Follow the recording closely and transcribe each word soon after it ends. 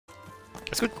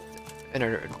Let's go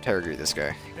interrogate this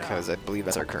guy, because I believe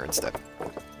that's our current step.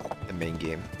 The main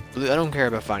game. I don't care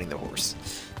about finding the horse.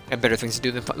 I have better things to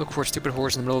do than look for a stupid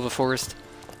horse in the middle of the forest.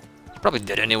 Probably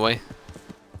dead anyway.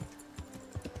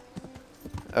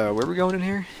 Where are we going in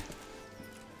here?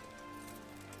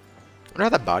 I wonder how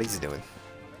that body's doing.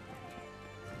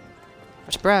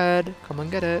 Fresh bread! Come on,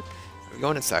 get it! Are we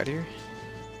going inside here?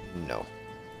 No.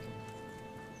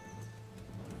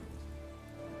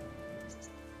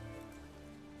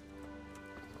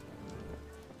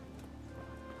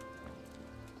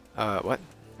 What?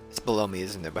 It's below me,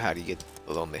 isn't it? But how do you get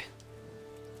below me?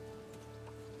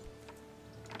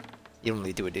 You don't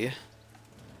really do it, do you?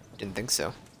 Didn't think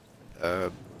so.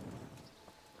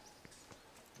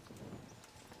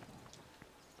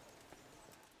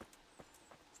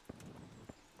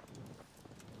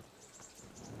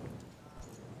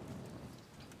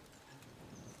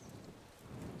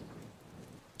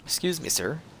 Excuse me,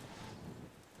 sir.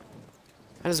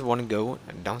 I just want to go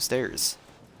downstairs.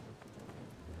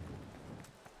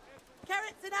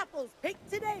 Carrots and apples picked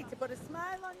today to put a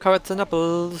smile on. Carrots and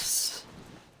apples.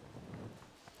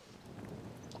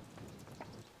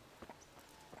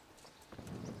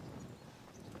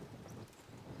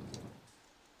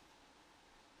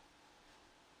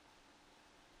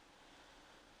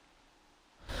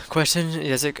 Question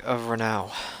Yezik of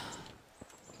Renow.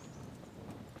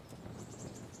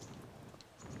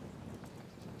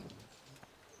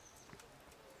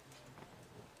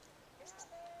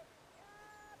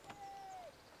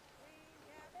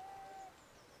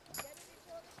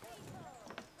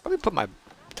 Probably put my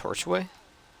torch away.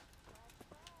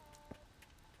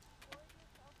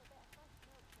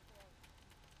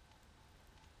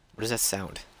 What does that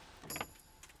sound?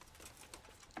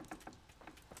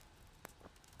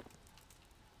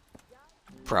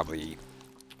 Probably.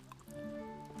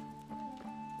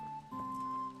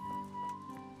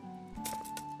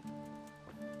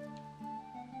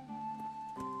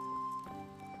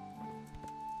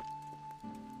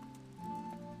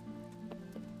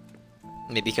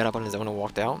 Maybe he got up on his own and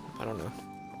walked out? I don't know.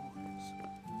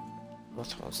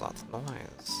 What was that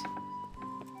noise?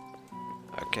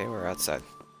 Okay, we're outside.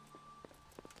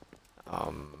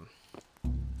 Are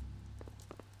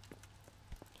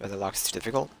the locks too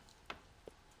difficult?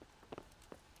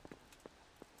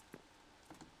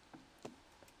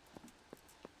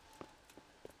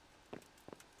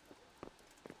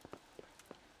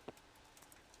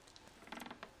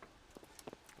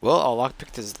 Well, I'll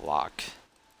lockpick this lock.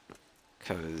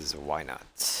 Cause why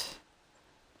not?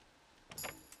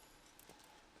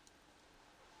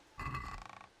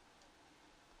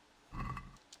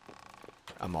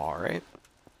 I'm alright.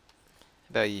 How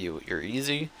about you? You're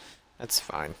easy? That's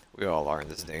fine. We all are in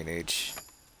this day and age.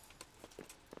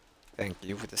 Thank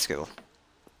you for the skill.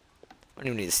 I don't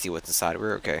even need to see what's inside.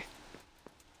 We're okay.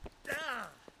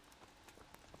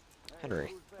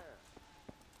 Henry.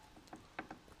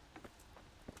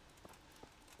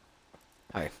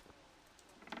 Hi.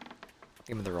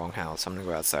 I'm in the wrong house. I'm gonna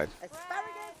go outside. Asparagus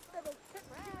that'll tip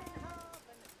you in half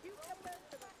and a cucumber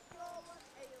that'll cure what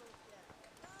ails you.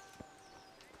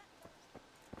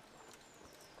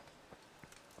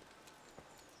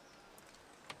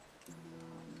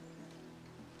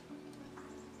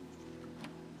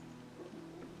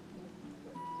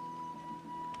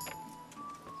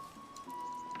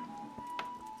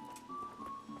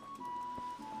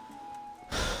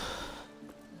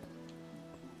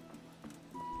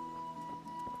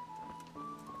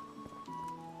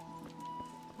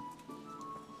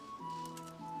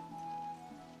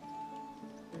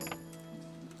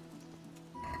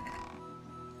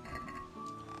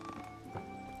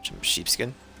 Some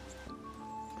sheepskin.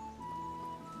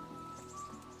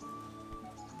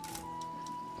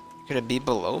 Could it be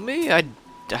below me? I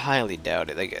highly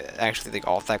doubt it. Like, actually, like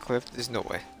off that cliff? There's no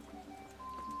way.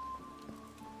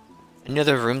 Any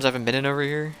other rooms I haven't been in over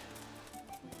here?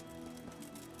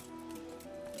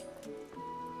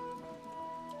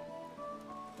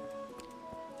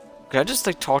 Could I just,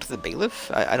 like, talk to the bailiff?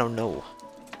 I don't know.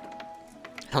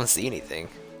 I don't see anything.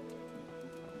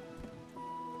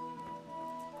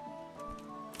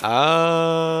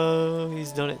 Oh,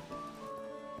 he's done it.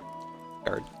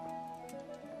 Guard.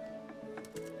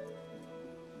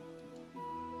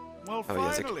 Well, Oh,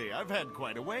 yes, finally, I've had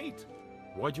quite a wait.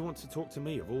 Why do you want to talk to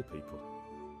me, of all people?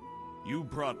 You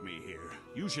brought me here.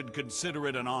 You should consider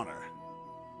it an honor.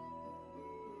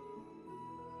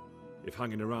 If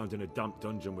hanging around in a damp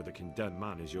dungeon with a condemned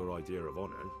man is your idea of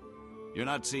honor... You're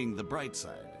not seeing the bright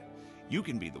side. You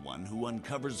can be the one who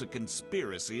uncovers a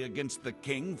conspiracy against the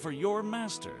king for your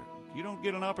master. You don't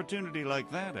get an opportunity like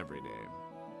that every day.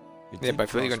 Yeah, but I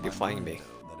feel you're gonna be flying me.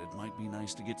 That it might be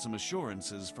nice to get some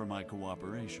assurances for my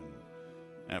cooperation.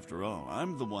 After all,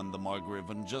 I'm the one the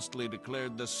Margrave unjustly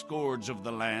declared the scourge of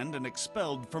the land and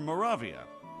expelled from Moravia.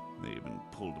 They even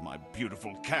pulled my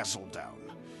beautiful castle down.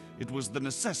 It was the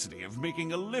necessity of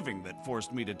making a living that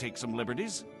forced me to take some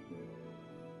liberties.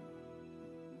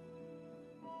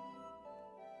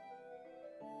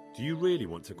 Do you really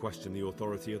want to question the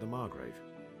authority of the Margrave?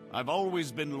 I've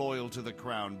always been loyal to the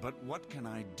crown, but what can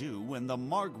I do when the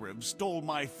Margrave stole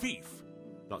my fief?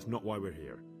 That's not why we're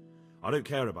here. I don't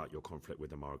care about your conflict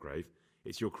with the Margrave.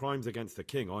 It's your crimes against the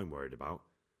king I'm worried about.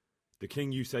 The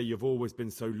king you say you've always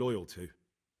been so loyal to.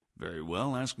 Very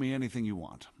well, ask me anything you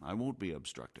want. I won't be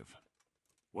obstructive.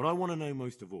 What I want to know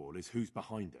most of all is who's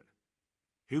behind it.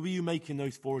 Who are you making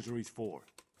those forgeries for?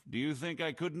 Do you think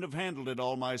I couldn't have handled it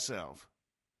all myself?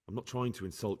 I'm not trying to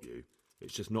insult you.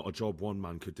 It's just not a job one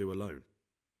man could do alone.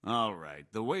 All right,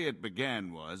 the way it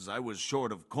began was I was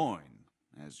short of coin,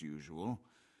 as usual.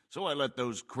 So I let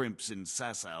those crimps in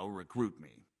Sasau recruit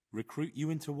me. Recruit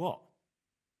you into what?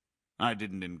 I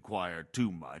didn't inquire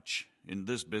too much. In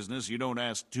this business, you don't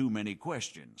ask too many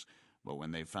questions. But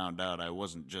when they found out I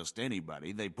wasn't just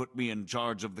anybody, they put me in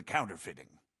charge of the counterfeiting.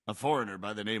 A foreigner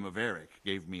by the name of Eric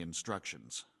gave me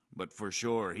instructions. But for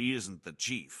sure, he isn't the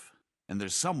chief. And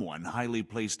there's someone highly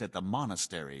placed at the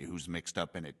monastery who's mixed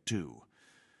up in it too.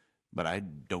 But I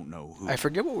don't know who. I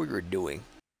forget what we were doing.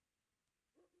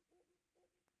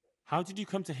 How did you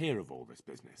come to hear of all this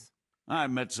business? I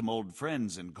met some old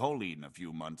friends in Colleen a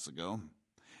few months ago,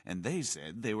 and they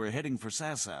said they were heading for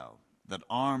Sasau, that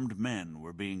armed men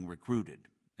were being recruited,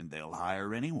 and they'll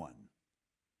hire anyone.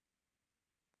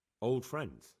 Old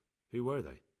friends? Who were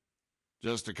they?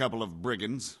 Just a couple of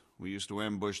brigands. We used to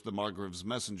ambush the Margrave's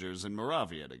messengers in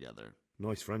Moravia together.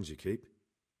 Nice friends you keep.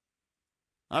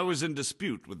 I was in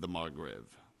dispute with the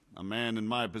Margrave. A man in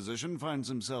my position finds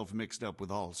himself mixed up with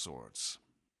all sorts.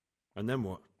 And then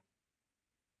what?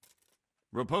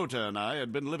 Rapota and I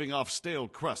had been living off stale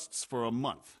crusts for a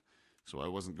month, so I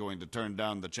wasn't going to turn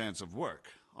down the chance of work,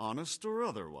 honest or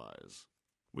otherwise.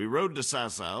 We rode to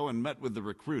Sasau and met with the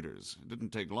recruiters. It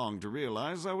didn't take long to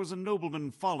realize I was a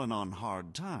nobleman fallen on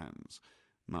hard times,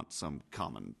 not some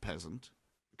common peasant.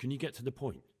 Can you get to the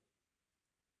point?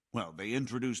 Well, they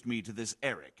introduced me to this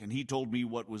Eric, and he told me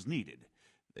what was needed.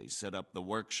 They set up the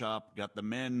workshop, got the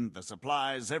men, the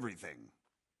supplies, everything.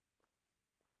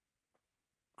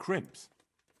 Crimps?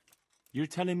 You're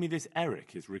telling me this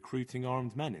Eric is recruiting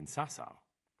armed men in Sasau?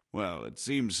 Well, it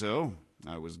seems so.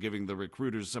 I was giving the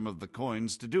recruiters some of the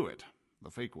coins to do it. The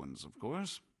fake ones, of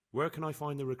course. Where can I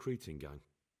find the recruiting gang?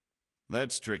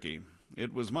 That's tricky.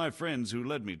 It was my friends who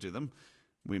led me to them.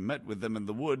 We met with them in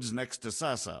the woods next to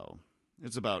Sasau.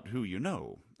 It's about who you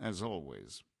know, as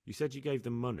always. You said you gave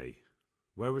them money.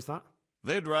 Where was that?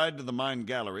 They'd ride to the mine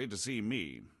gallery to see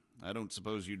me. I don't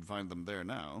suppose you'd find them there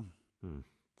now.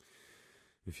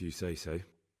 If you say so.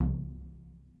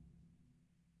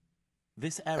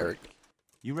 This Eric.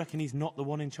 You reckon he's not the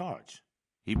one in charge?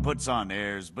 He puts on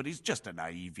airs, but he's just a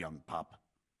naive young pup.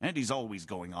 And he's always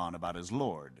going on about his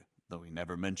lord, though he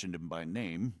never mentioned him by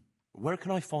name. Where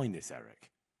can I find this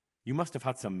Eric? You must have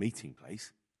had some meeting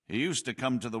place. He used to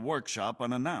come to the workshop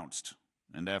unannounced,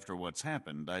 and after what's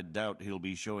happened, I doubt he'll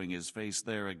be showing his face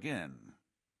there again.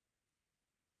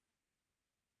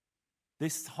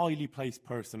 This highly placed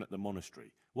person at the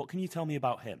monastery, what can you tell me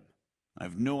about him?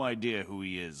 I've no idea who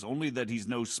he is, only that he's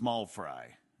no small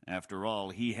fry. After all,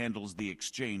 he handles the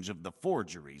exchange of the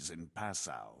forgeries in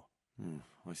Passau.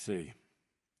 I see.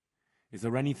 Is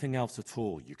there anything else at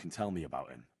all you can tell me about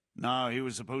him? No, he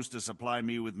was supposed to supply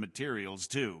me with materials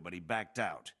too, but he backed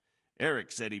out.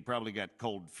 Eric said he probably got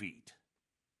cold feet.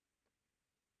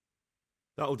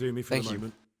 That'll do me for the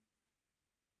moment.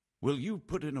 Will you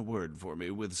put in a word for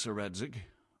me with Sir Radzig?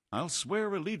 I'll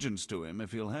swear allegiance to him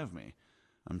if he'll have me.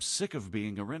 I'm sick of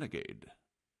being a renegade.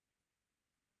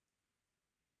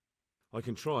 I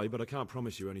can try, but I can't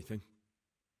promise you anything.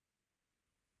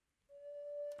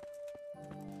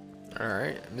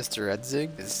 Alright, Mr.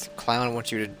 Edzig, this clown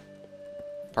wants you to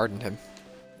pardon him.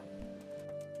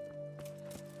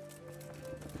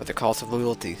 With the cost of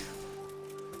loyalty.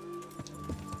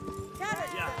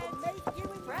 Character will make you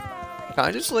proud. Can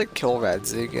I just like kill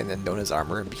Radzig and then don his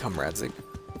armor and become Radzig?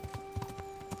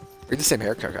 We're the same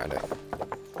haircut kinda.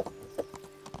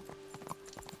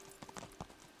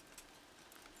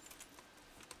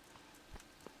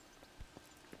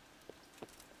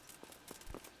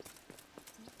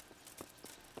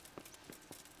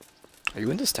 Are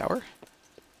you in this tower?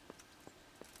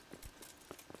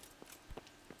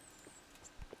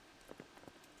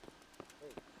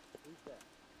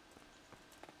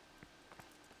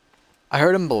 I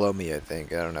heard him below me, I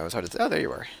think. I don't know. It's hard to tell. Oh, there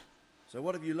you are. So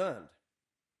what have you learned?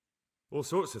 All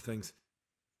sorts of things.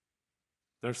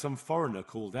 There's some foreigner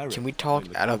called Eric. Can we talk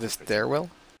behind the out of this counterfeiting, stairwell?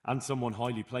 and someone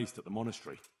highly placed at the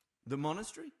monastery. The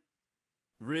monastery?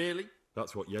 Really?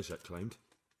 That's what Yezhek claimed.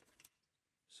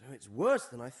 So it's worse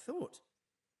than I thought.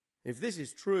 If this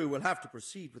is true, we'll have to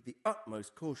proceed with the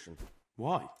utmost caution.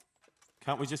 Why?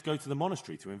 Can't we just go to the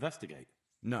monastery to investigate?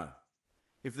 No.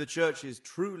 If the church is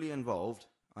truly involved,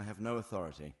 I have no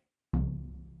authority.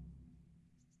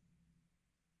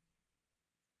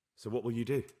 So what will you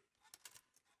do?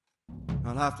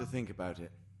 I'll have to think about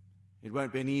it. It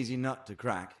won't be an easy nut to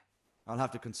crack. I'll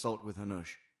have to consult with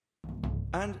Hanush.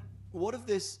 And what of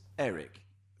this Eric?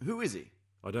 Who is he?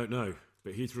 I don't know,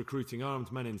 but he's recruiting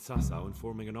armed men in Sasau and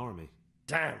forming an army.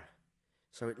 Damn!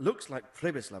 So it looks like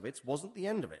Pribyslavitz wasn't the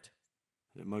end of it.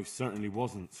 It most certainly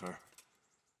wasn't, sir.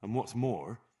 And what's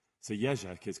more, Sir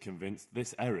Yezhek is convinced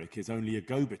this Eric is only a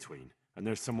go-between, and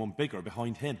there's someone bigger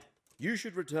behind him. You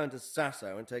should return to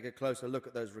Sasau and take a closer look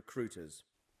at those recruiters.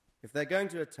 If they're going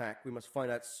to attack, we must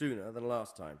find out sooner than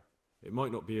last time. It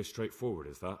might not be as straightforward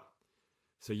as that.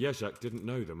 Sir Yezhek didn't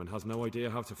know them and has no idea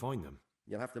how to find them.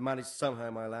 You'll have to manage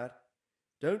somehow, my lad.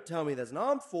 Don't tell me there's an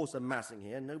armed force amassing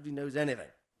here and nobody knows anything.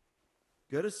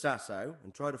 Go to Sasau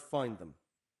and try to find them.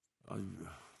 I'm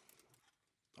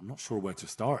not sure where to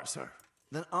start, sir.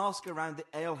 Then ask around the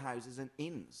alehouses and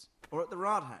inns, or at the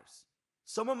Rathaus.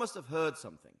 Someone must have heard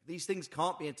something. These things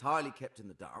can't be entirely kept in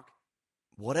the dark.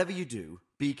 Whatever you do,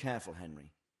 be careful,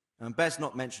 Henry. And best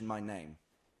not mention my name.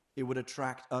 It would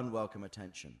attract unwelcome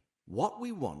attention. What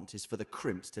we want is for the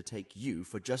crimps to take you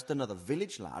for just another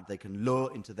village lad they can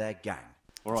lure into their gang.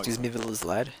 All right, Excuse me, village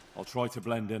lad. I'll try to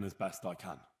blend in as best I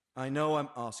can. I know I'm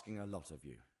asking a lot of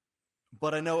you,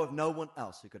 but I know of no one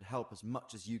else who could help as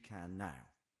much as you can now.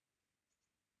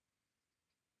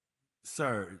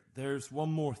 Sir, there's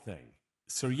one more thing.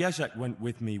 Sir Yezhek went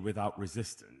with me without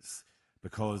resistance,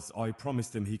 because I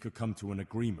promised him he could come to an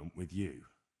agreement with you.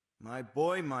 My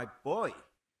boy, my boy.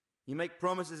 You make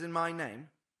promises in my name?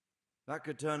 That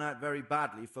could turn out very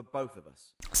badly for both of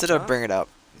us. So don't bring it up.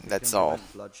 That's Can all.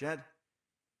 prevent bloodshed.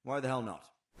 Why the hell not?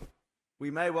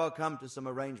 We may well come to some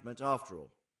arrangement after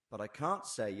all, but I can't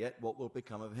say yet what will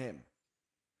become of him.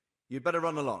 You'd better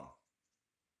run along.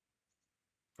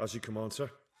 As you command, sir.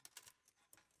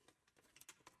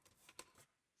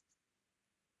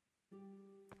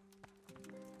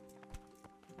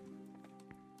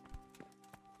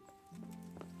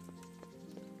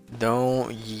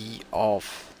 Don't ye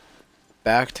off.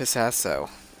 Back to Sasso.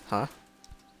 Huh?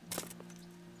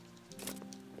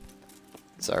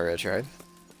 Sorry, I tried.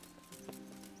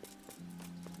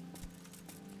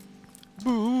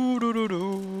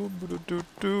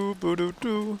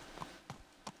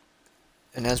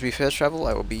 And as we fast travel,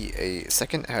 I will be a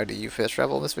second. How do you fast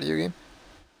travel in this video game?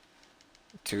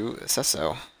 To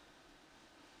Sasso.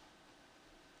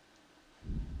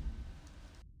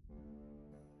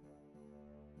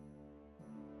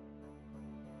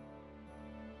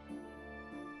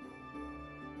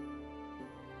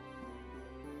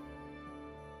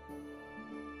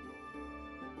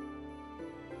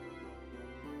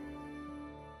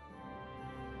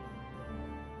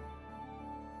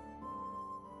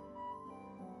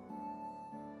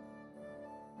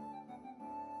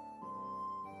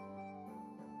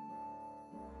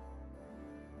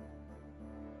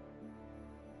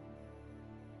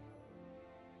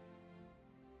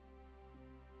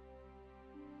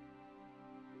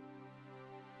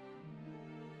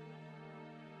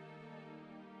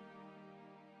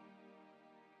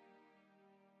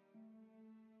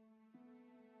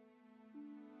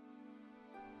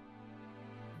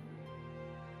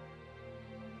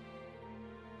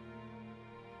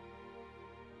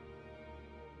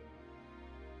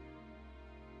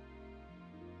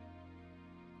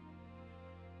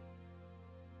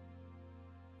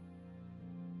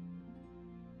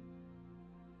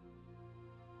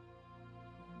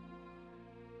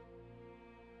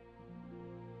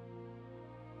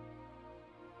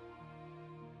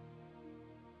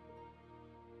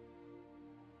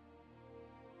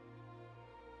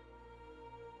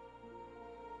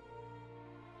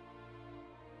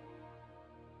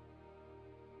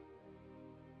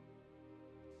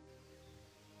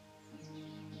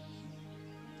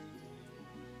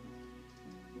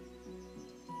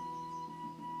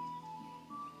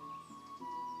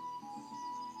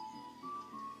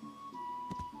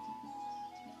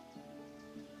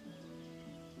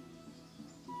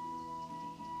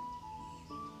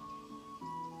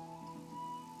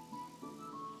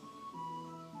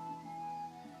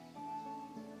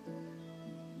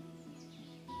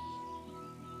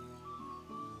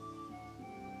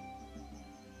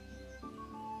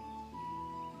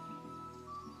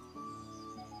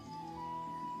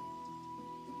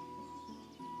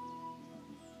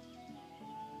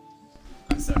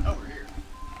 over here.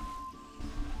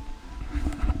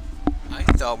 I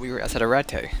thought we were at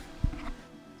Sadarate.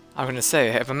 I was gonna say,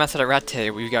 if I'm at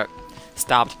Sadarate, we got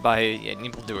stopped by an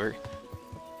evildoer,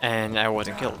 and I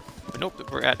wasn't killed. But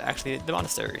nope, we're at actually the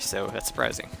monastery, so that's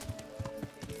surprising.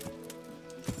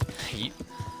 Yeet.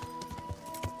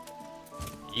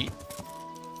 Yeet.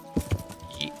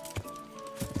 Yeet.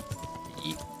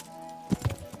 Yeet.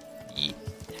 Yeet.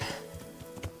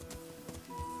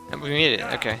 And we made it,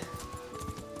 okay.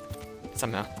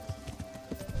 Somehow.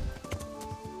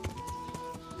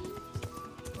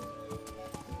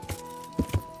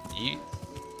 Yeet.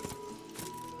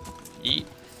 Yeet.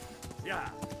 Yeah.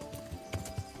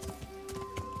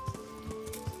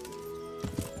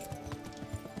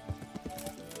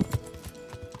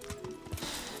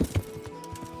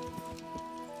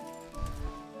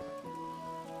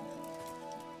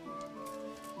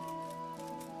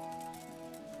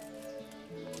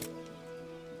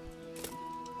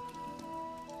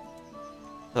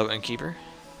 Hello, innkeeper.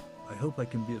 I hope I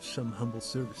can be of some humble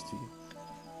service to you.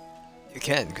 You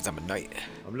can, because I'm a knight.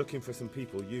 I'm looking for some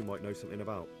people you might know something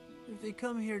about. If they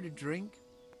come here to drink,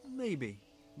 maybe.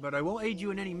 But I won't aid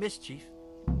you in any mischief.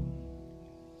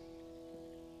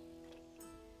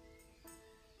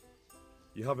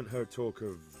 You haven't heard talk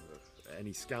of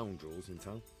any scoundrels in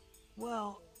town?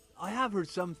 Well, I have heard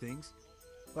some things,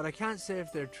 but I can't say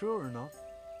if they're true or not.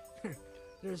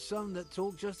 There's some that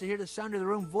talk just to hear the sound of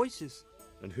their own voices.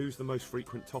 And who's the most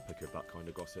frequent topic of that kind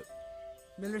of gossip?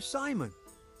 Miller Simon.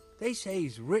 They say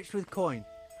he's rich with coin,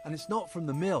 and it's not from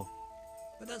the mill.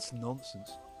 But that's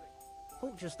nonsense.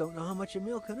 Folk just don't know how much a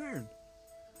mill can earn.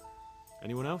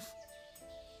 Anyone else?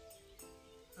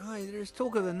 Aye, there's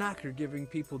talk of the knacker giving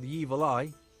people the evil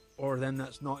eye, or them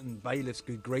that's not in bailiff's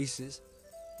good graces.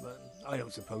 But I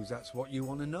don't suppose that's what you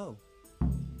want to know.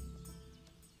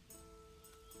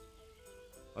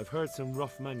 I've heard some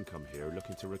rough men come here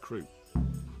looking to recruit.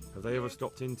 Have they ever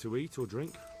stopped in to eat or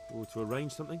drink, or to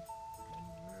arrange something?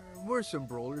 There were some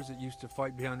brawlers that used to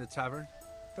fight behind the tavern,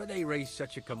 but they raised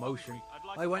such a commotion.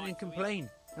 I went and complained,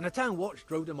 and the town watch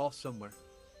drove them off somewhere.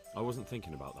 I wasn't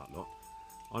thinking about that lot.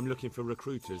 I'm looking for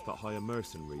recruiters that hire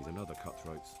mercenaries and other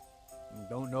cutthroats.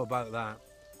 Don't know about that.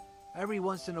 Every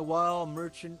once in a while, a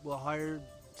merchant will hire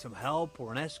some help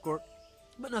or an escort,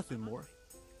 but nothing more.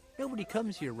 Nobody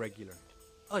comes here regular.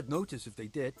 I'd notice if they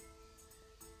did.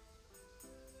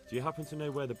 Do you happen to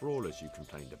know where the brawlers you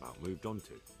complained about moved on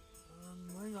to?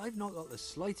 I've not got the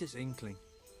slightest inkling.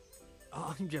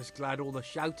 I'm just glad all the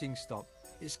shouting stopped.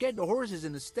 It scared the horses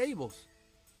in the stables.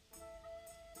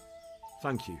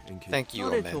 Thank you, Inky. Thank you,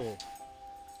 Not old at man. all.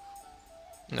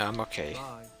 No, I'm okay.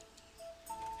 Bye.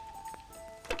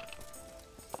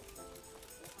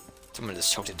 Someone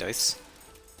just choked a dice.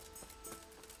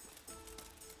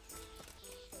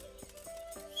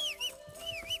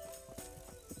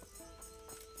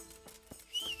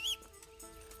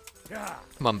 Yeah.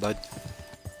 Come on, bud.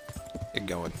 Get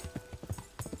going.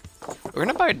 We're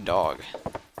gonna buy a dog.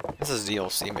 This is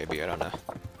DLC, maybe, I don't know.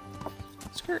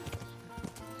 Skirt.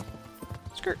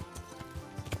 Skirt.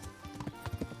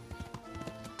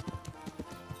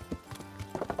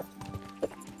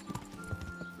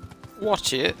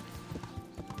 Watch it.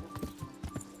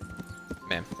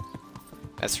 Man.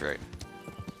 That's right.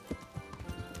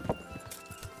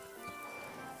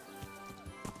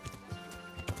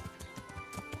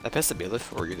 That pest the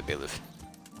bailiff, or are you the bailiff?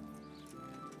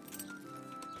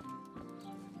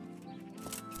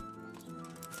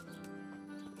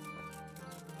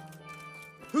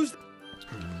 Who's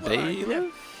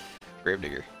Bailiff?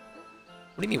 Gravedigger.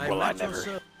 What do you mean, well, I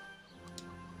never?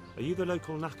 Are you the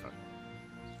local knacker?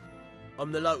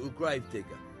 I'm the local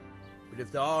gravedigger. But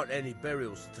if there aren't any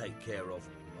burials to take care of,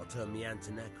 I'll turn me hand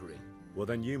to knackering. Well,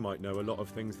 then you might know a lot of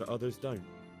things that others don't.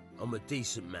 I'm a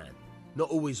decent man. Not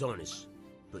always honest,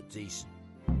 but decent.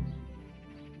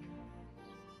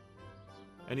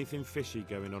 Anything fishy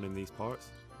going on in these parts?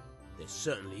 There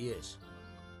certainly is.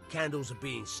 Candles are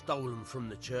being stolen from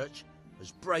the church,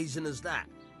 as brazen as that.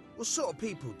 What sort of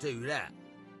people do that?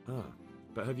 Ah,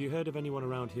 but have you heard of anyone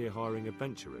around here hiring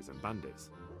adventurers and bandits?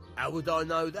 How would I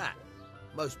know that?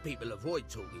 Most people avoid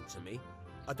talking to me.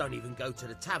 I don't even go to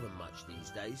the tavern much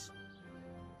these days.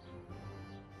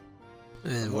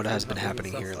 And what has been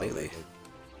happening here lately?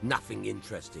 Nothing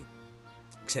interesting.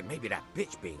 Except maybe that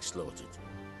bitch being slaughtered.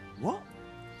 What?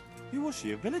 Who was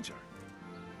she, a villager?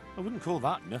 I wouldn't call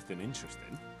that nothing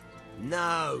interesting.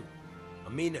 No! I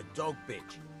mean a dog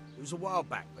bitch. It was a while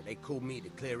back, but they called me to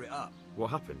clear it up. What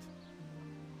happened?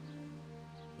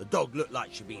 The dog looked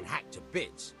like she'd been hacked to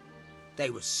bits. They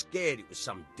were scared it was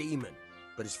some demon,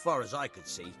 but as far as I could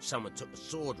see, someone took a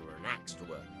sword or an axe to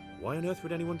her. Why on earth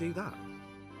would anyone do that?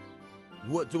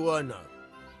 What do I know?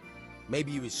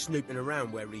 Maybe he was snooping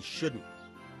around where he shouldn't,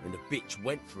 and the bitch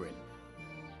went for him.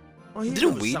 I hear Didn't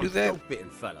there was we some do that? dog-bitten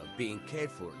fellow being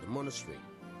cared for at the monastery.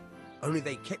 Only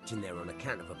they kept him there on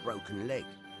account of a broken leg.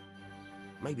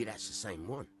 Maybe that's the same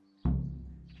one.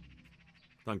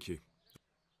 Thank you.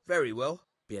 Very well.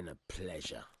 Been a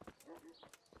pleasure.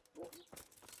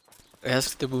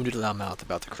 Ask the wounded loudmouth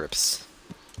about the crypts.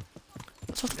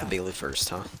 Let's talk to the bailiff first,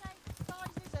 huh?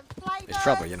 Sizes and flavours. He's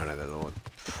probably in on that little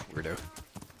weirdo.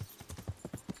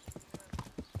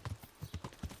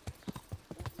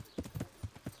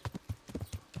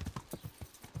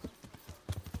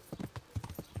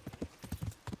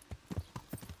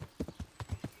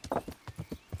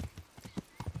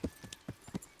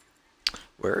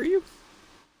 Where are you?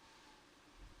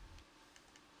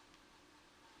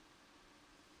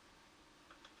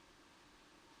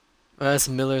 That's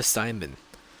Miller Simon.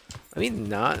 I mean,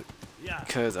 not,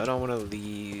 because I don't want to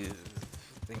leave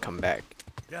and come back.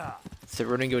 Yeah. So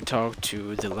we're gonna go talk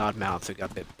to the loudmouth who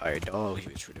got bit by a dog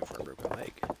who was treated for a broken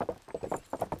leg.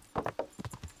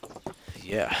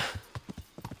 Yeah.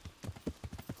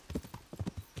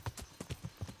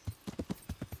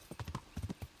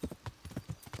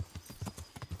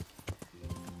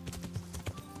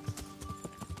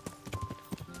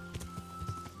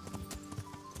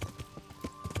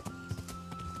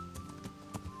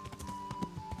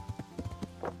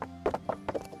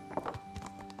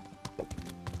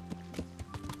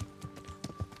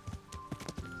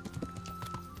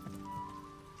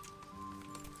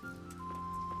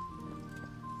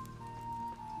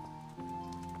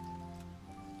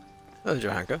 Hello,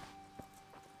 Johanka.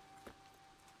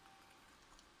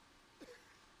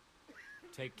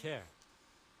 Take care.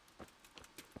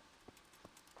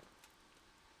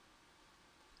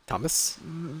 Thomas?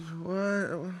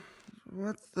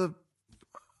 What the...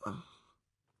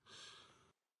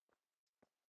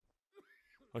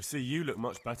 I see you look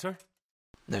much better.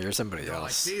 No, you're somebody I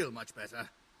else. feel much better.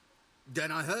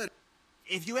 Then I heard.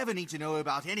 If you ever need to know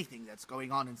about anything that's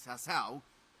going on in Sasau,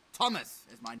 Thomas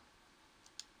is my...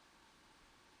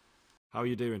 How are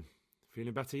you doing?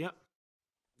 Feeling better yet?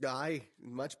 Aye,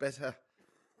 much better.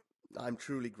 I'm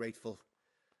truly grateful.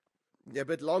 A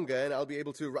bit longer and I'll be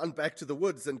able to run back to the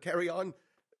woods and carry on.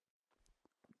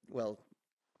 Well,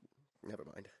 never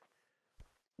mind.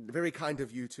 Very kind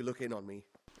of you to look in on me.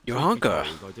 Johanka!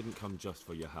 I didn't come just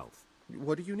for your health.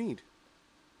 What do you need?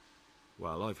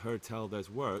 Well, I've heard tell there's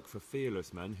work for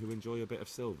fearless men who enjoy a bit of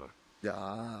silver.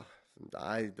 Ah,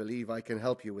 I believe I can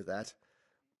help you with that.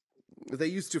 They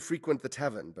used to frequent the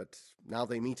tavern, but now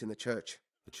they meet in the church.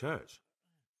 The church?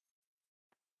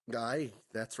 Aye,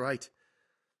 that's right.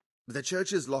 The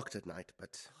church is locked at night,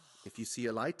 but if you see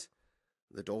a light,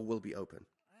 the door will be open.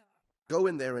 Go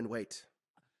in there and wait.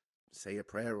 Say a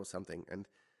prayer or something, and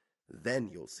then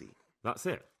you'll see. That's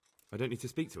it? I don't need to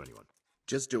speak to anyone?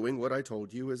 Just doing what I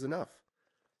told you is enough.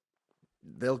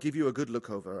 They'll give you a good look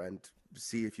over and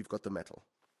see if you've got the metal.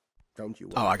 Don't you?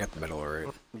 Oh, I got the medal already.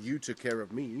 You took care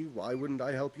of me, why wouldn't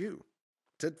I help you?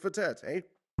 Tit for tat, eh?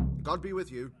 God be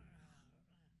with you.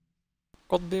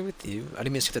 God be with you. I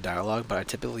didn't mean to skip the dialogue, but I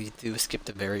typically do skip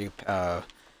the very, I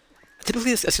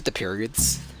skip the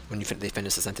periods when they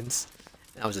finish the sentence.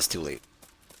 And I was just too late.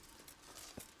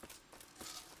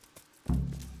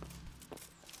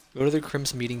 Go to the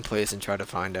Crim's meeting place and try to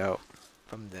find out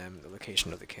from them the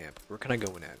location of the camp. Where can I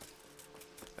go in at?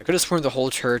 I could have sworn the whole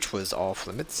church was off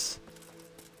limits.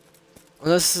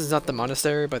 Unless this is not the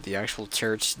monastery, but the actual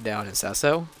church down in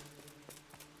Sasau.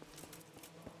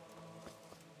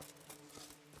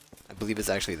 I believe it's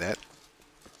actually that.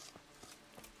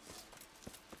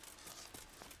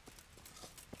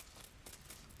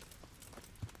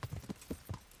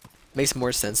 Makes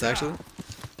more sense, actually.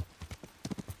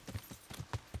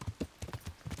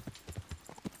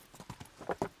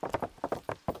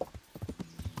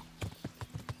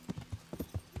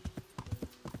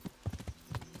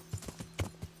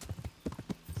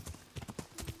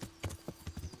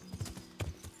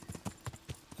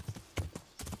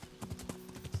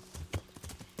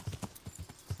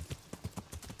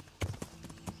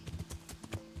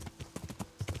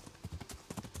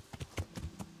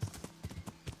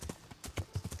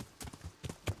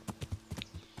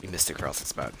 We missed a crossing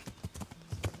spot.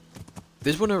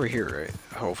 There's one over here, right?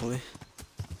 Hopefully.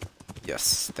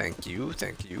 Yes, thank you,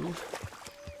 thank you.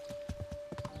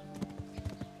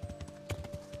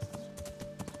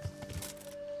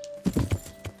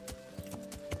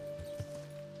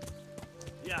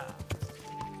 Yeah.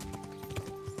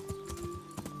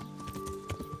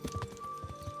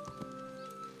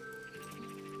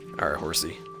 Alright,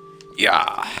 horsey.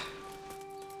 Yeah!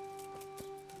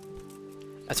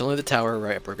 That's only the tower,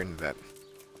 right? We're gonna do that.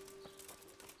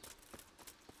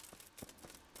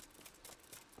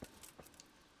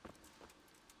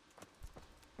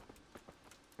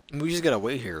 We just gotta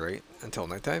wait here, right? Until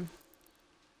nighttime?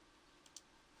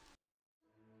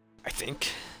 I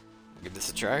think. Give this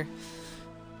a try. You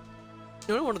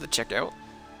know what I wanted to check out?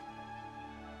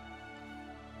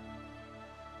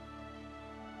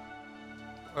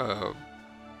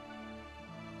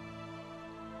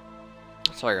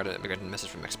 Sorry, I got a message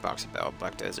from Xbox about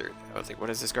Black Desert. I was like, what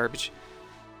is this garbage?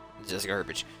 It's just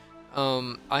garbage.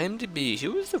 IMDb,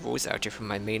 who is the voice actor from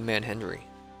my main man, Henry?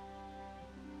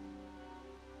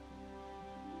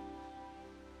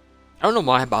 I don't know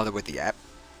why I bothered with the app.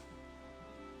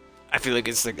 I feel like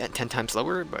it's like 10 times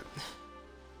slower, but...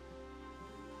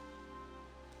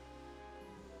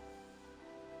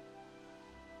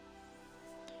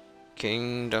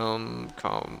 Kingdom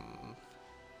Come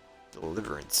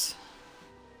Deliverance.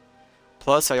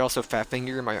 Plus, I also fat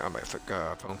finger on my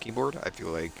phone keyboard. I feel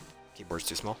like keyboard's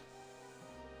too small.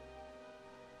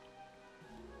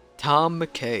 Tom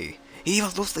McKay. He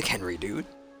even looks like Henry, dude.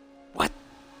 What?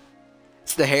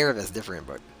 It's the hair that's different,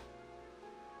 but...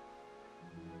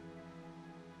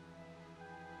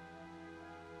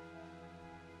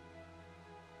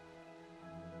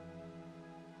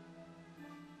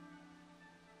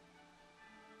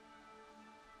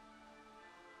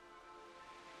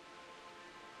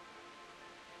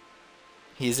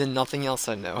 He's in Nothing Else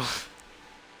I Know.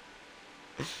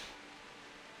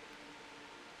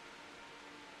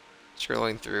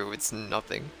 Scrolling through, it's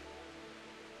nothing.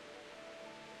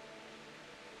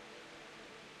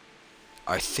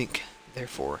 I think,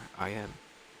 therefore, I am.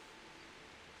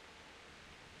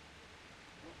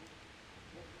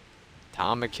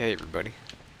 Tom McKay, everybody.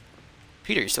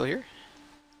 Peter, you still here?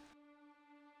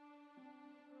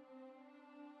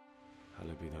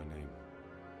 Hallowed be thy name.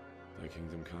 Thy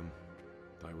kingdom come.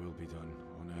 Thy will be done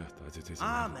on earth as it is in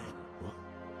Amen. heaven. What?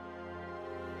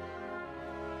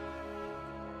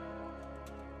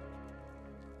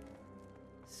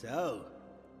 So,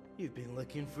 you've been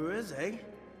looking for us, eh?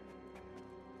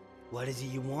 What is it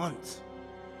you want?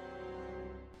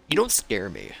 You don't scare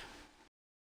me.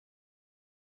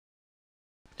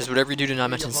 Just whatever you do to not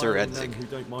mention Sir Men Edzig. who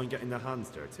don't mind getting their hands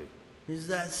dirty. Is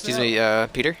that so? Excuse me,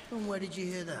 Peter? And where did you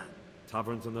hear that?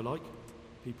 Taverns and the like.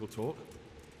 People talk.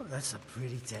 Well, that's a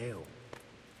pretty tale.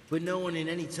 But no one in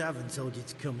any tavern told you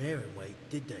to come here and wait,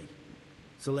 did they?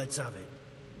 So let's have it.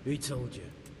 Who told you?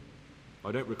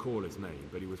 I don't recall his name,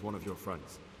 but he was one of your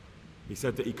friends. He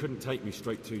said that he couldn't take me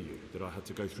straight to you, that I had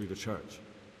to go through the church.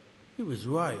 He was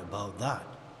right about that.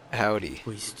 Howdy.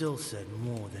 But he still said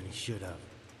more than he should have.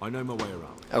 I know my way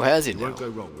around. Oh, has he You now? won't go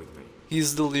wrong with me.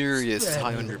 He's delirious, Spread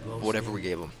high me under the blows whatever in. we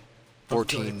gave him. I've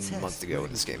got a 14 test months ago in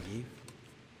ready this for game. you.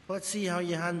 Let's see how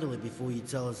you handle it before you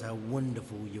tell us how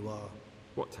wonderful you are.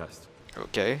 What test?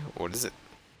 Okay, what is it?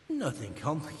 Nothing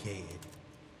complicated.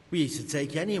 We used to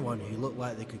take anyone who looked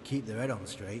like they could keep their head on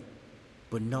straight.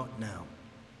 But not now.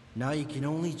 Now you can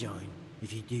only join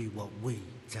if you do what we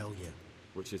tell you.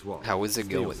 Which is what? How is it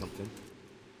Steal going? something?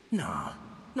 Nah,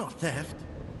 not theft.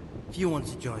 If you want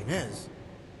to join us,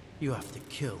 you have to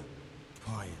kill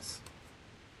Pius.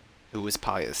 Who is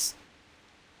pious?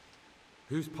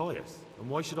 Who's pious? And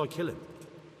why should I kill him?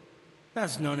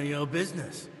 That's none of your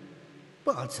business.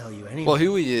 But I'll tell you anyway. Well,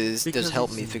 who he is because does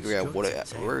help it's me an figure out what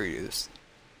instructive tale. where he is.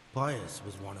 Pius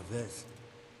was one of his.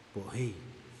 But he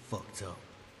fucked up.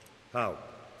 How?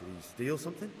 Did he steal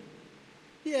something?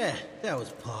 Yeah, that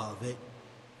was part of it.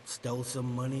 Stole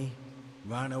some money,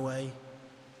 ran away.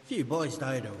 A few boys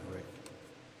died over it.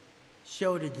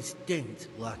 Showed a distinct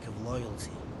lack of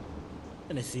loyalty.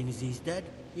 And as soon as he's dead,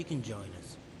 you can join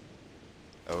us.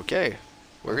 Okay,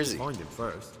 where is he? Find him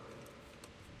first.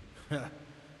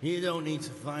 You don't need to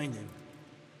find him.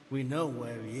 We know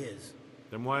where he is.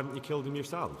 Then why haven't you killed him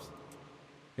yourselves?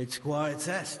 It's quite a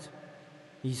test.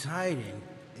 He's hiding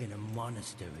in a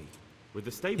monastery. With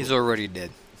the stable? He's already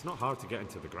dead. It's not hard to get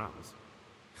into the grounds.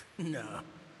 No,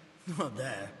 not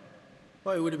there.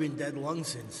 Oh, he would have been dead long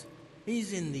since.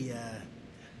 He's in the,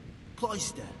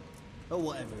 cloister, or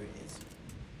whatever it is.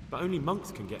 But only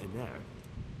monks can get in there.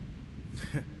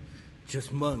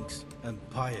 Just monks and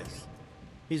Pius.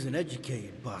 He's an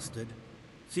educated bastard.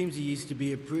 Seems he used to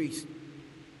be a priest,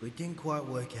 but it didn't quite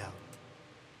work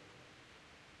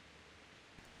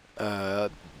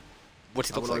out. What's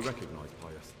he How look will like? I recognise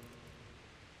Pius?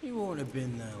 He won't have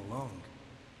been there long.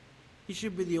 He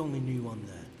should be the only new one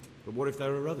there. But what if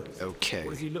there are others? Okay.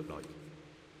 What does he look like?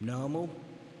 Normal?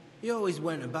 He always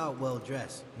went about well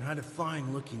dressed and had a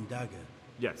fine looking dagger.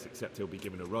 Yes, except he'll be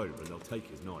given a robe and they'll take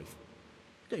his knife.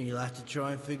 Then you'll have to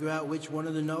try and figure out which one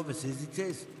of the novices it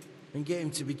is, and get him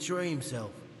to betray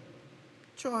himself.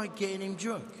 Try getting him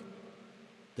drunk,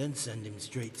 then send him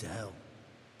straight to hell.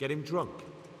 Get him drunk?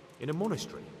 In a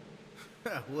monastery?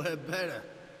 Where better?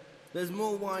 There's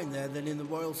more wine there than in the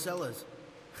royal cellars,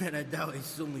 and I doubt he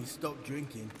suddenly stopped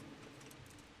drinking.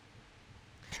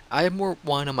 I have more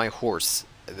wine on my horse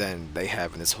than they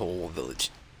have in this whole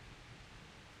village.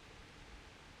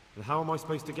 And how am I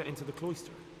supposed to get into the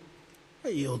cloister?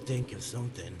 Hey, you'll think of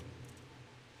something.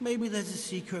 Maybe there's a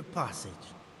secret passage.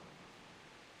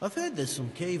 I've heard there's some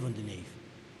cave underneath.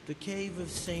 The cave of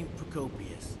St.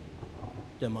 Procopius.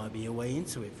 There might be a way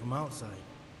into it from outside.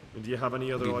 And do you have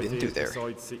any other We've been ideas through there,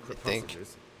 besides secret I think.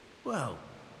 passages? Well,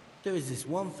 there is this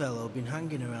one fellow been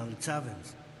hanging around the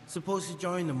taverns. Supposed to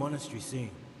join the monastery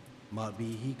soon. Might be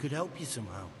he could help you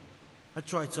somehow. I'd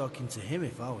try talking to him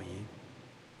if I were you.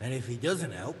 And if he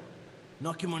doesn't help,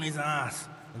 knock him on his ass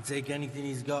and take anything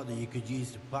he's got that you could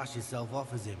use to pass yourself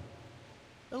off as him.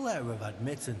 A letter of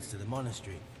admittance to the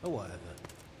monastery, or whatever.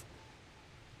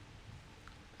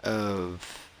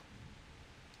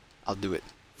 I'll do it.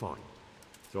 Fine.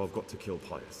 So I've got to kill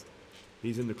Pius.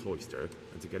 He's in the cloister,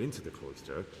 and to get into the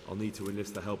cloister, I'll need to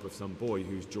enlist the help of some boy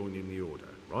who's joining the order,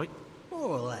 right? More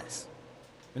or less.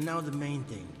 And now the main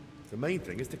thing. The main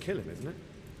thing is to kill him, isn't it?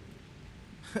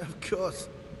 Of course.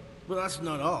 But that's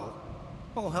not all.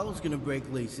 All hell's gonna break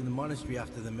loose in the monastery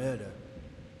after the murder.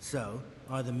 So,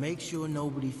 either make sure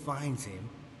nobody finds him,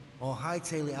 or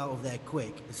hightail it out of there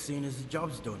quick as soon as the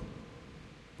job's done.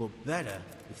 But better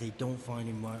if they don't find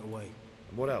him right away.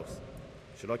 And what else?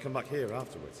 Should I come back here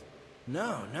afterwards?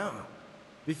 No.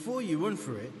 Before you run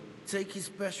for it, take his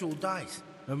special dice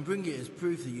and bring it as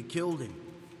proof that you killed him.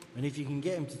 And if you can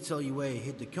get him to tell you where he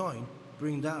hid the coin,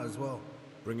 bring that as well.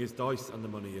 Bring his dice and the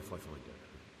money if I find it.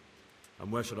 And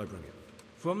where should I bring it?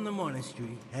 From the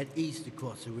monastery, head east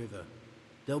across the river.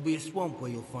 There'll be a swamp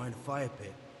where you'll find a fire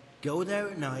pit. Go there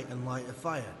at night and light a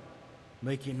fire.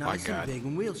 Make it nice and big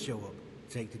and we'll show up.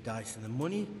 Take the dice and the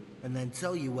money, and then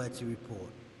tell you where to report.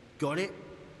 Got it?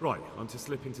 Right, I'm to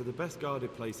slip into the best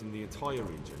guarded place in the entire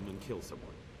region and kill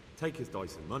someone. Take his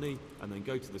dice and money, and then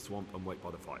go to the swamp and wait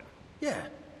by the fire. Yeah,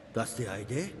 that's the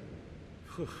idea.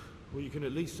 Well, you can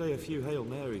at least say a few Hail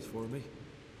Marys for me.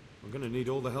 I'm gonna need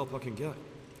all the help I can get.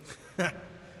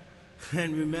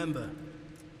 And remember,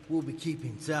 we'll be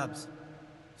keeping tabs.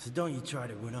 So don't you try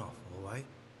to run off, alright?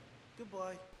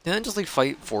 Goodbye. Then I just like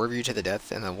fight 4 of you to the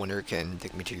death, and the winner can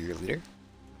take me to your leader.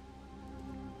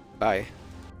 Bye.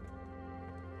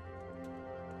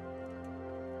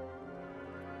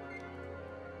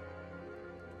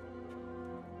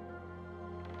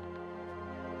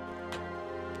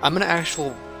 I'm an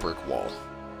actual brick wall.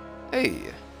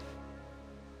 Hey.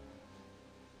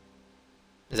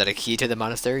 Is that a key to the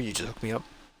monastery? You just hooked me up.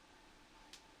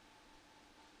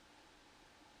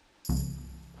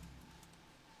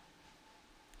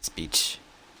 Speech.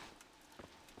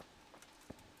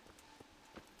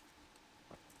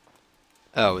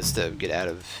 Oh, it's to get out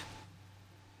of...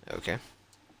 Okay.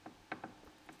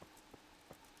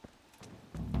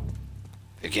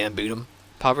 You can't beat 'em.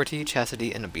 Poverty,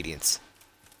 chastity, and obedience.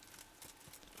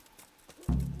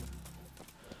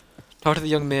 Talk to the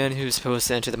young man who's supposed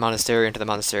to enter the monastery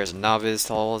as a novice.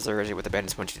 Tell Zerzi what the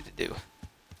bandits want you to do.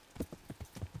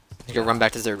 You can run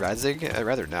back to Zerrazig? I'd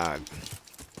rather not.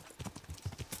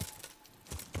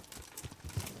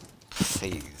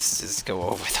 Please, just go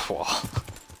over the wall.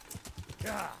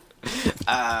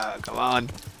 Ah, come on.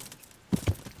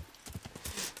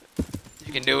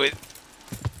 You can do it.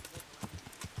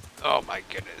 Oh my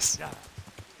goodness.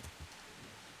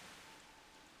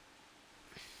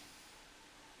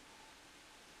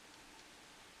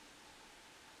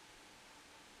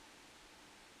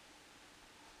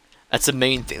 That's the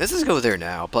main thing. Let's just go there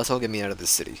now. Plus, it'll get me out of the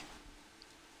city.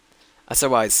 That's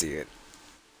how I see it.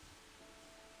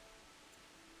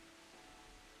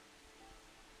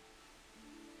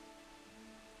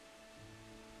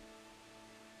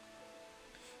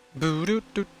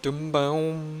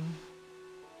 Boo-doo-doo-dum-boom.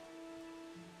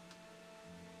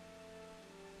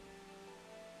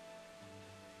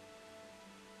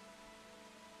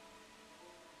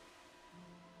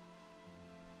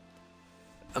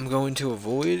 I'm going to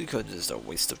avoid because it's a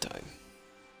waste of time.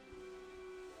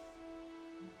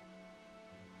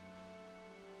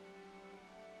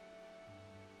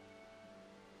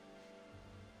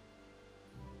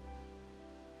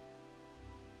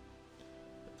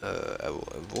 I will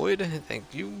avoid, thank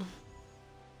you.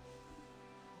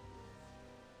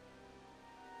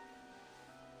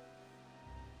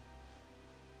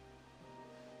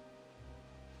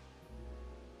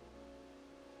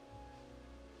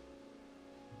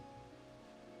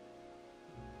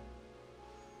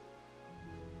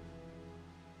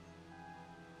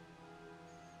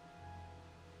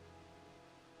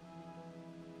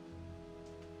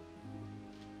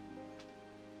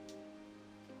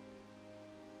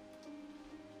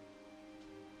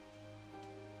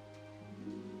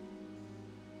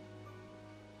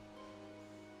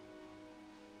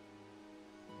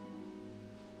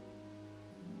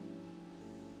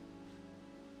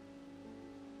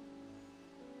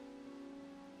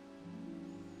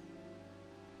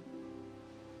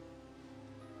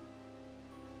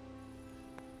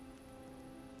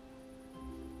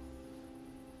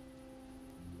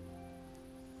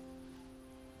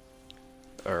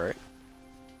 Alright.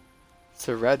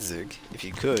 So Radzig, if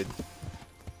you could.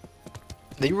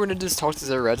 Then you were gonna just talk to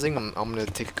Sir Radzig. I'm gonna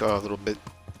take a little bit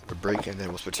of a break and then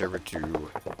we'll switch over to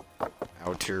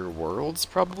Outer Worlds,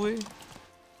 probably?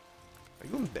 Are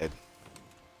you in bed?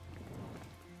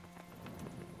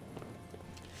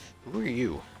 Who are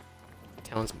you?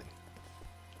 Townsman.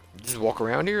 You just walk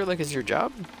around here like it's your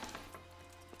job?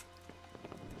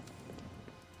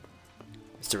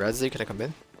 Mr. Radzig, can I come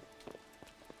in?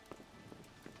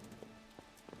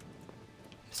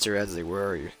 Mr. Radzig, where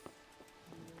are you?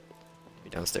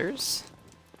 You downstairs?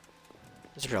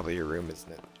 This is probably your room,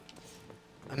 isn't it?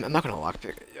 I'm not gonna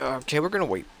lockpick. Okay, we're gonna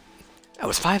wait. Oh,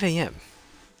 it's 5 a.m.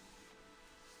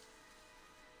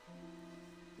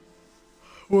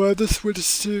 Well, this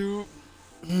switch to...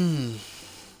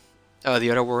 Oh,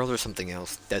 the other world or something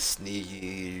else.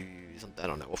 Destiny... Something, I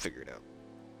don't know, we'll figure it out.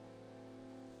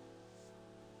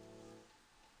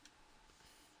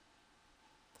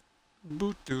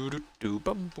 Boot doo doo doo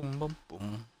bum boom bum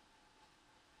boom.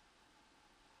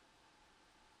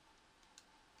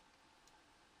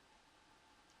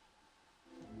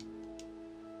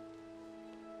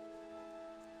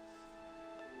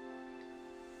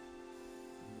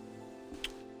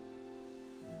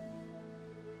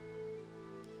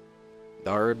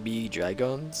 Darby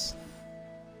Dragons.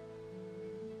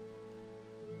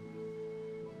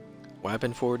 What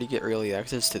happened for to get early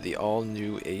access to the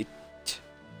all-new 8?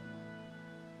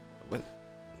 What?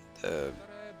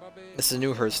 This is a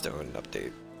new Hearthstone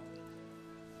update.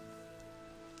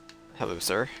 Hello,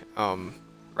 sir.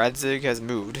 Radzig has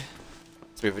moved.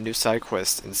 So we have a new side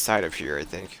quest inside of here, I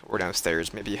think. Or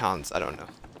downstairs. Maybe Hans, I don't know.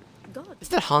 God. Is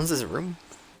that Hans's room?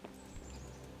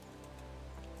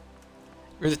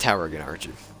 You're the tower again, aren't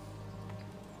you?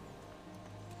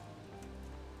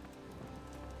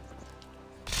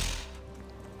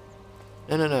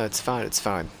 No, it's fine, it's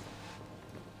fine.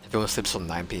 Everyone sleeps till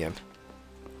 9 p.m.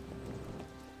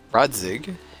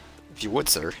 Radzig, if you would,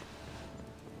 sir.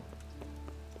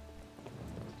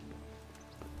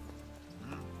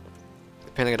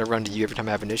 Apparently I gotta run to you every time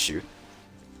I have an issue.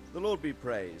 The Lord be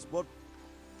praised. What?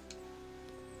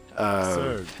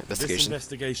 Sir, this investigation.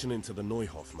 investigation into the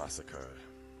Neuhof massacre.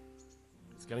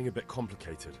 It's getting a bit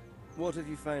complicated. What have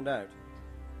you found out?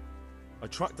 I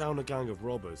tracked down a gang of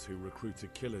robbers who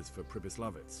recruited killers for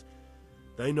Pribyslavitz.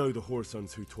 They know the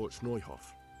Horsons who torched Neuhof.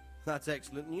 That's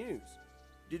excellent news.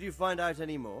 Did you find out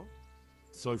any more?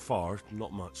 So far,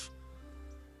 not much.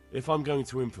 If I'm going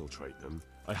to infiltrate them,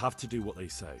 I have to do what they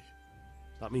say.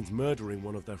 That means murdering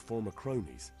one of their former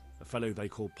cronies, a fellow they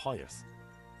call Pius.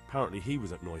 Apparently he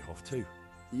was at Neuhof too.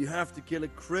 You have to kill a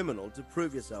criminal to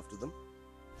prove yourself to them?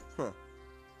 Huh.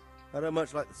 I don't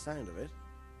much like the sound of it.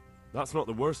 That's not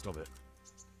the worst of it.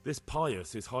 This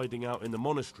Pius is hiding out in the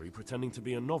monastery pretending to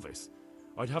be a novice.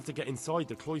 I'd have to get inside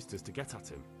the cloisters to get at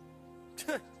him.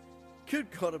 Good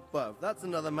God above, that's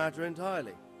another matter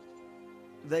entirely.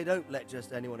 They don't let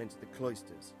just anyone into the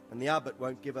cloisters, and the abbot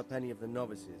won't give up any of the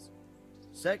novices.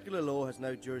 Secular law has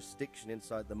no jurisdiction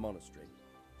inside the monastery.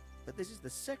 But this is the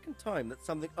second time that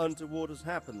something untoward has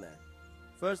happened there.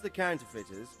 First the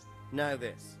counterfeiters, now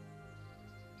this.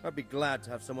 I'd be glad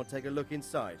to have someone take a look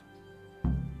inside.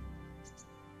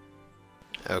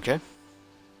 Okay.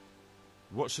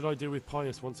 What should I do with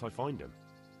Pius once I find him?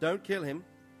 Don't kill him.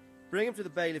 Bring him to the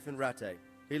bailiff in Rattay.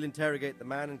 He'll interrogate the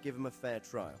man and give him a fair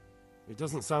trial. It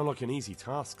doesn't sound like an easy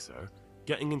task, sir.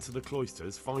 Getting into the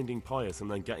cloisters, finding Pius,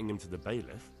 and then getting him to the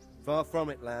bailiff. Far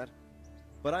from it, lad.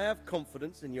 But I have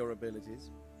confidence in your abilities.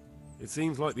 It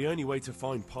seems like the only way to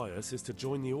find Pius is to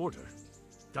join the order.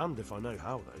 Damned if I know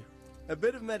how, though. A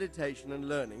bit of meditation and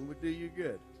learning would do you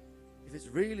good. If it's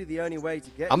really the only way to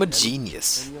get I'm a to him,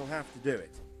 genius. then you'll have to do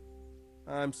it.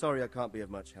 I'm sorry I can't be of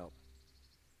much help.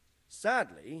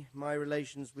 Sadly, my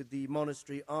relations with the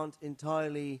monastery aren't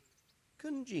entirely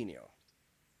congenial.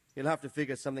 You'll have to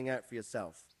figure something out for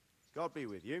yourself. God be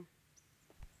with you.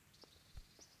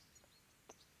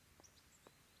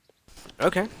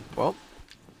 Okay, well,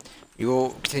 we will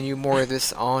continue more of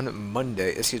this on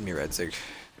Monday. Excuse me, Radzig.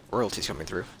 Royalty's coming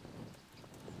through.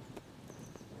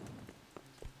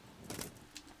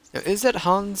 Now, is that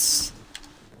Hans?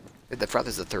 I forgot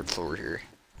there's a third floor here.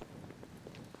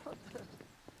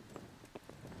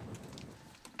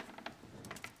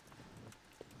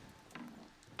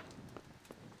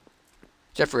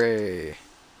 Jeffrey!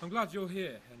 I'm glad you're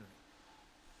here, Henry.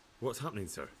 What's happening,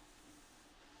 sir?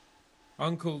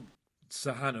 Uncle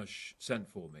Sahanush sent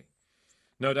for me.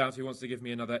 No doubt he wants to give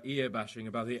me another ear-bashing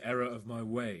about the error of my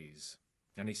ways.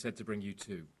 And he said to bring you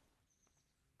too.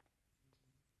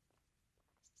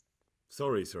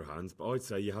 Sorry, Sir Hans, but I'd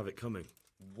say you have it coming.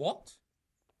 What?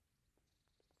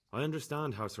 I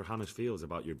understand how Sir Hanish feels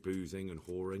about your boozing and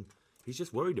whoring. He's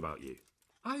just worried about you.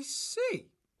 I see.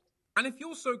 And if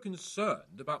you're so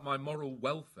concerned about my moral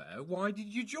welfare, why did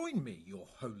you join me, Your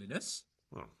Holiness?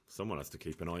 Well, someone has to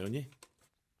keep an eye on you.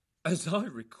 As I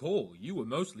recall, you were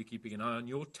mostly keeping an eye on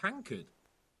your tankard.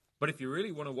 But if you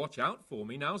really want to watch out for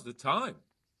me, now's the time.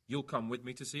 You'll come with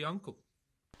me to see Uncle.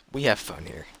 We have fun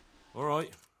here. All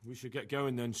right, we should get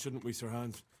going then, shouldn't we, Sir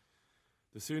Hans?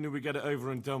 The sooner we get it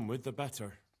over and done with, the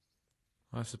better.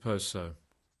 I suppose so.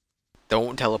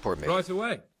 Don't teleport me. Right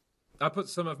away. I put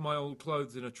some of my old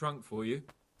clothes in a trunk for you.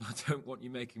 I don't want you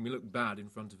making me look bad in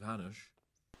front of Hanish.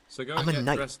 So go and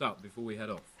get dressed up before we head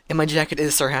off. And my jacket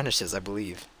is Sir Hanish's, I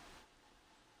believe.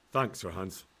 Thanks, Sir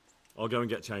Hans. I'll go and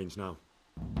get changed now.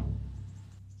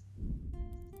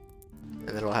 And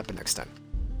that'll happen next time.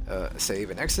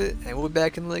 Save and exit, and we'll be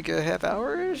back in like a half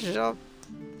hour-ish.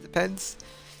 Depends.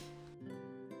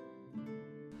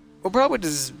 We'll probably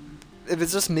just, if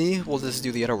it's just me, we'll just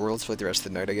do the Outer Worlds for the rest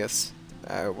of the night, I guess.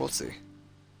 We'll see.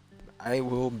 I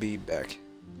will be back.